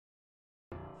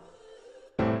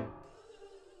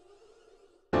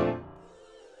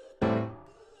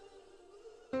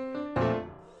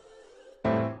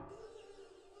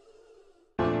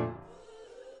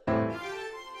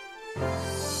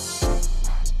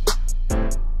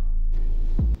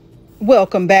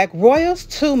Welcome back, Royals,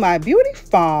 to my Beauty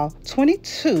Fall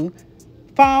 22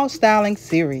 Fall Styling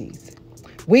Series.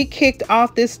 We kicked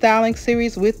off this styling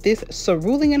series with this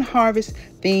Cerulean Harvest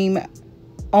theme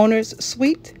owner's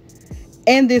suite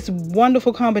and this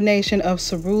wonderful combination of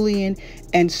cerulean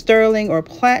and sterling or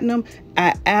platinum.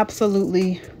 I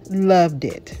absolutely loved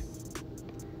it.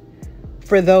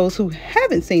 For those who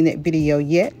haven't seen that video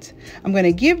yet, I'm going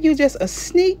to give you just a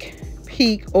sneak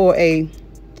peek or a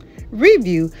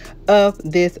review of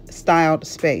this styled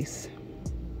space.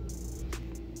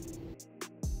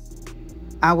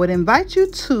 I would invite you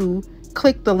to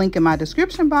click the link in my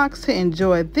description box to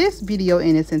enjoy this video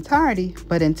in its entirety,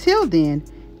 but until then,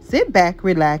 sit back,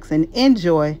 relax, and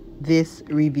enjoy this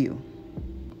review.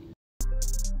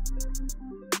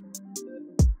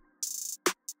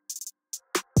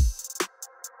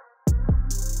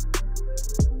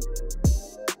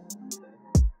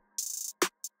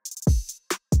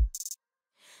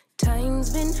 Time's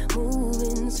been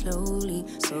moving slowly,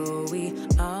 so we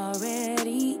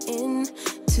already in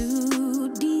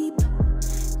too deep.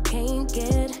 Can't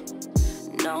get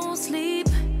no sleep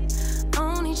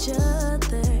on each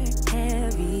other,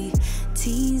 heavy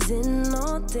teasing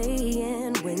all day.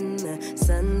 And when the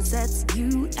sun sets,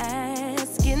 you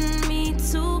asking me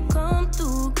to come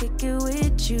through, kick it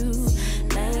with you.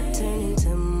 Night turning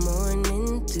to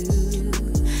morning dew.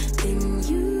 Then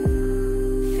you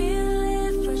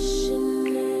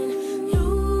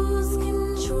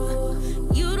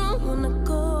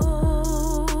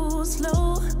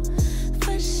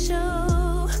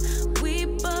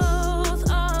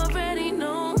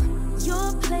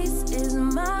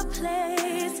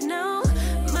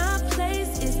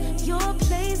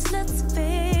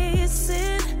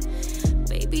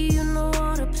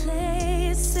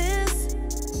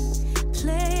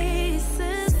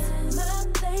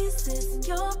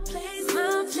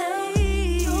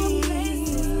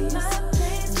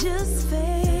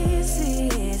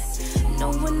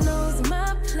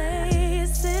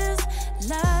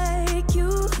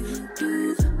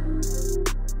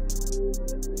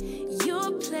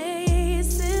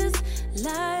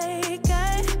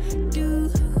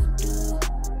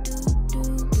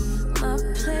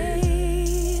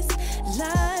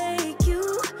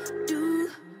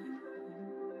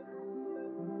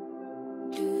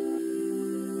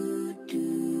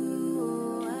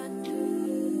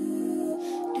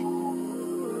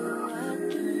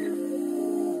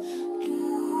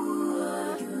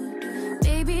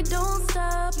don't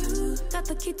stop. Got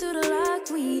the key to the lock,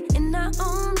 we in our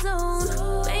own zone.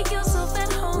 Make yourself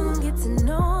at home, get to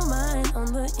know mine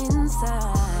on the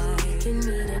inside. Can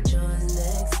meet at yours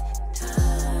next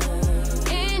time.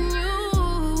 And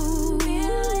you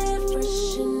feel it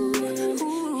freshening,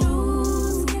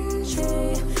 lose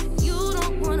control. You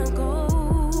don't wanna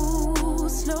go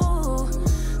slow,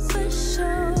 for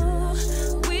sure.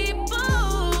 We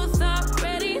both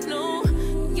already know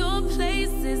your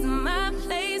place is my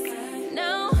place.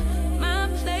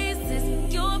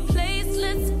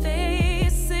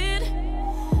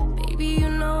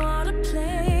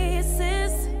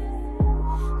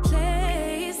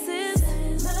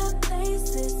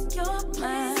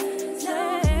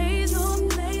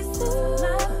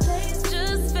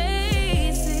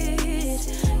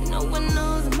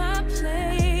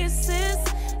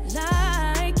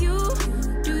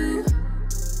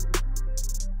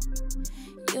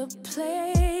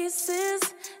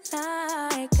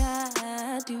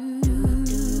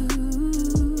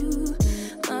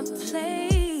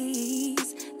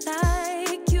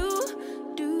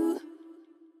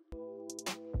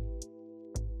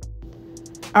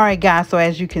 All right, guys, so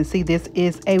as you can see, this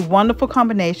is a wonderful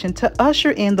combination to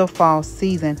usher in the fall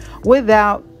season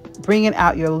without bringing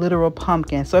out your literal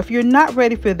pumpkin. So if you're not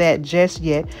ready for that just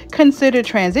yet, consider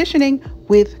transitioning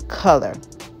with color.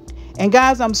 And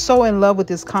guys, I'm so in love with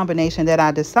this combination that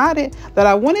I decided that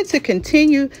I wanted to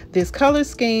continue this color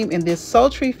scheme and this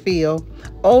sultry feel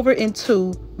over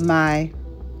into my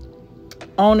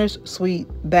owner's suite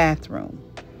bathroom.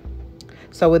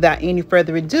 So without any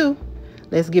further ado,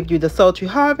 let's give you the Sultry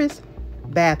Harvest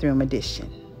Bathroom Edition.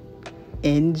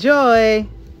 Enjoy!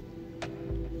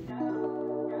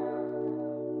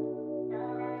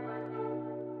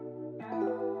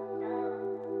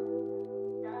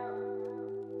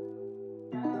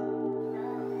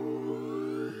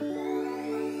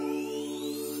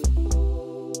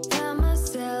 Found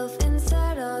myself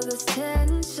inside all this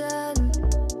tension,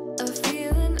 a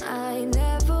feeling I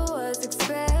never was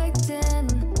expecting.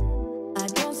 I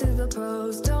don't see the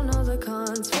pros, don't know the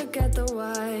cons, forget the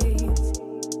whys.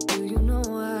 Do you know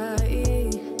why?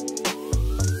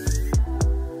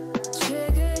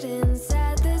 Triggered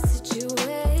inside this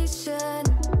situation.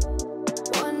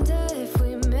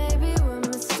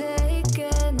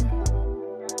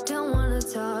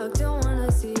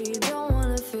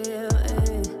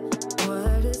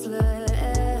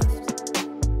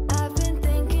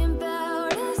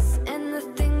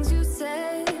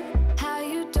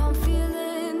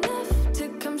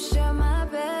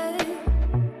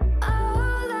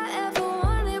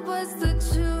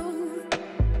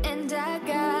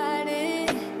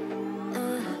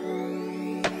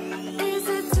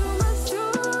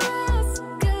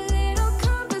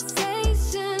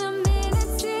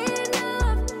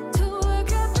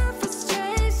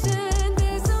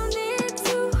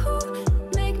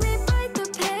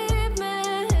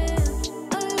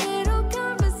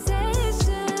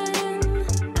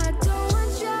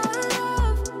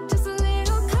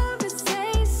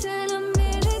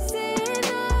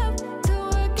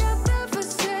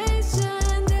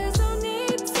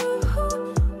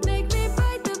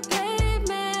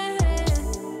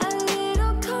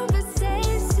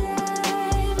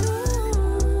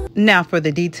 Now for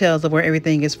the details of where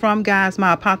everything is from, guys,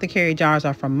 my apothecary jars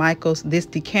are from Michael's. This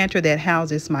decanter that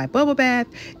houses my bubble bath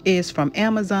is from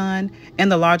Amazon.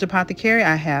 And the large apothecary,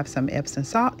 I have some Epsom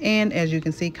salt and, as you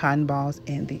can see, cotton balls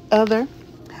in the other.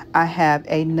 I have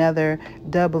another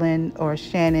Dublin or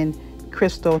Shannon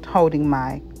crystal holding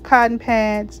my cotton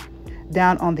pads.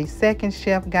 Down on the second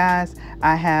shelf, guys,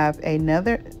 I have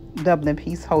another Dublin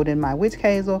piece holding my witch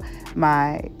hazel,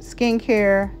 my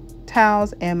skincare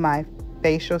towels, and my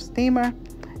facial steamer.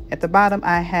 At the bottom,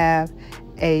 I have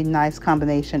a nice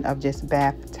combination of just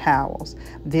bath towels.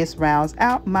 This rounds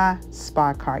out my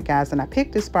spa cart, guys, and I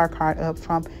picked this spa cart up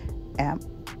from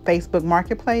Facebook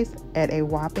Marketplace at a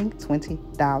whopping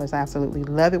 $20. I absolutely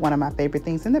love it. One of my favorite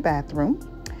things in the bathroom.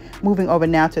 Moving over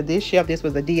now to this shelf. This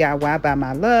was a DIY by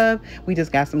my love. We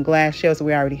just got some glass shelves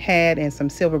we already had and some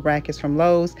silver brackets from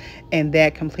Lowe's, and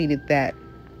that completed that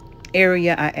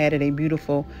area. I added a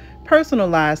beautiful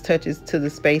personalized touches to the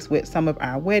space with some of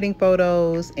our wedding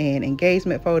photos and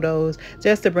engagement photos,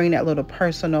 just to bring that little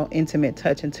personal, intimate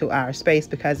touch into our space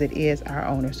because it is our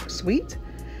owner's suite.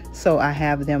 So I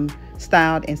have them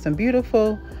styled in some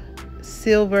beautiful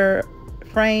silver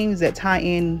frames that tie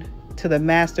in to the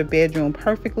master bedroom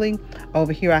perfectly.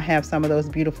 Over here I have some of those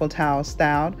beautiful towels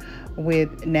styled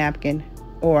with napkin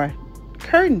or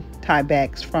curtain tie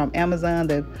backs from Amazon.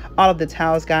 All of the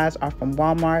towels, guys, are from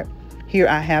Walmart. Here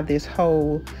I have this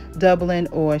whole Dublin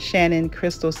or Shannon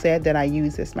crystal set that I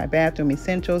use as my bathroom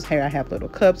essentials. Here I have little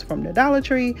cups from the Dollar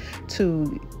Tree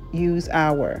to use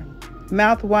our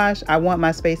mouthwash. I want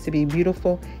my space to be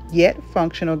beautiful yet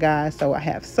functional, guys. So I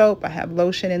have soap, I have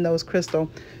lotion in those crystal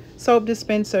soap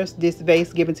dispensers. This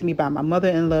vase given to me by my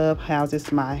mother-in-law houses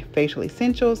my facial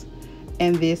essentials,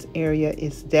 and this area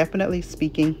is definitely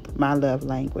speaking my love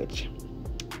language.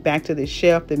 Back to the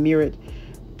shelf, the mirrored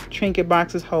trinket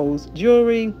boxes holds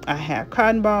jewelry. I have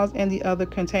cotton balls in the other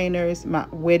containers, my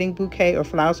wedding bouquet or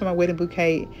flowers for my wedding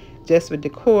bouquet just for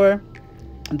decor.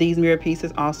 These mirror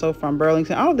pieces also from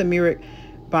Burlington. All of the mirrored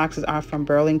boxes are from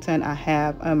Burlington. I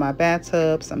have in my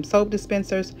bathtub some soap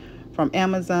dispensers from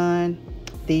Amazon.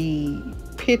 The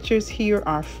pictures here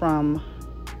are from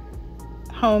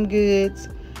Home Goods.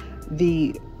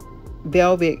 The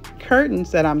velvet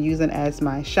curtains that I'm using as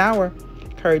my shower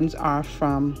curtains are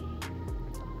from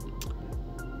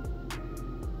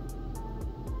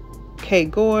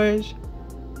Kate Gorge.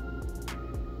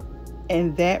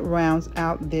 And that rounds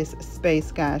out this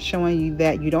space, guys, showing you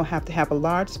that you don't have to have a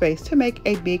large space to make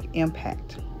a big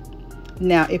impact.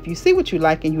 Now, if you see what you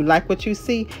like and you like what you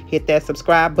see, hit that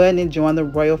subscribe button and join the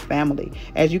Royal family.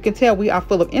 As you can tell, we are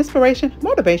full of inspiration,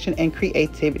 motivation, and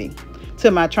creativity.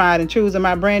 To my tried and trues and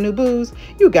my brand new boos,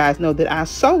 you guys know that I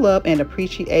so love and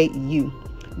appreciate you.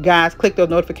 Guys, click those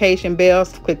notification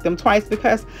bells, click them twice,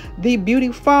 because the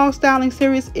Beauty Fall Styling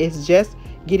series is just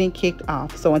getting kicked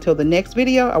off. So until the next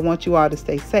video, I want you all to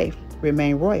stay safe,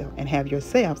 remain royal, and have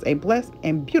yourselves a blessed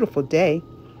and beautiful day.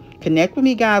 Connect with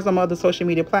me, guys, on my other social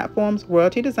media platforms,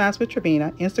 Royalty Designs with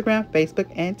Travina, Instagram,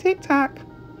 Facebook, and TikTok.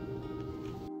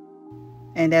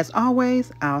 And as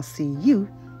always, I'll see you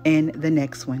in the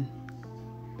next one.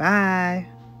 Bye.